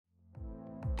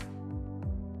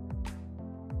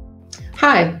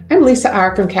Hi, I'm Lisa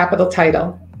R. from Capital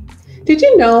Title. Did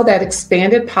you know that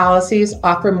expanded policies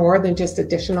offer more than just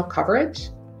additional coverage?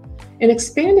 An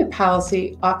expanded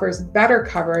policy offers better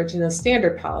coverage than a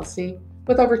standard policy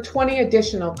with over 20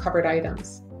 additional covered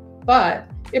items, but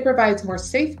it provides more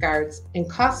safeguards and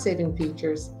cost-saving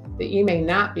features that you may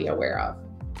not be aware of.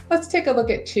 Let's take a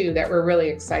look at two that we're really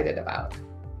excited about.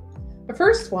 The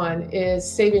first one is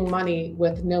saving money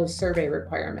with no survey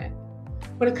requirement.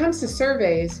 When it comes to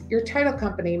surveys, your title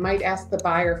company might ask the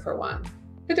buyer for one.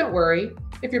 But don't worry,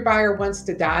 if your buyer wants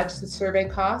to dodge the survey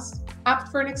costs,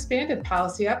 opt for an expanded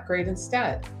policy upgrade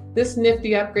instead. This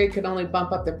nifty upgrade could only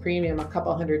bump up the premium a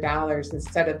couple $100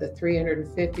 instead of the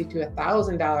 $350 to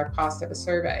 $1,000 cost of a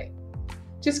survey.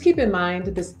 Just keep in mind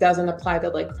that this doesn't apply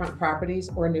to lakefront properties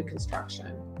or new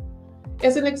construction.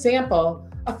 As an example,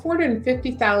 a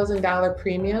 $450,000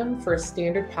 premium for a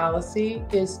standard policy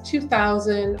is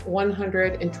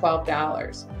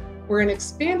 $2,112, where an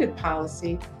expanded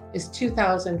policy is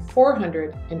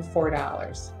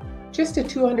 $2,404, just a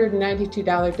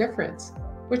 $292 difference,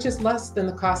 which is less than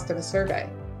the cost of a survey.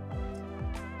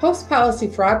 Post-policy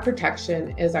fraud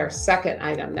protection is our second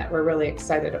item that we're really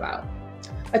excited about.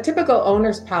 A typical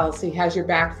owner's policy has your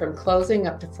back from closing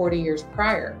up to 40 years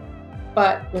prior,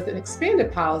 but with an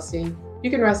expanded policy, you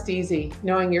can rest easy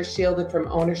knowing you're shielded from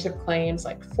ownership claims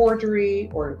like forgery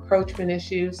or encroachment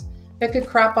issues that could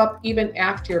crop up even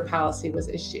after your policy was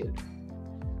issued.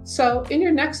 So in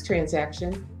your next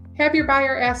transaction, have your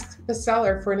buyer ask the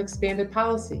seller for an expanded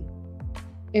policy.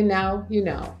 And now you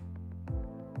know.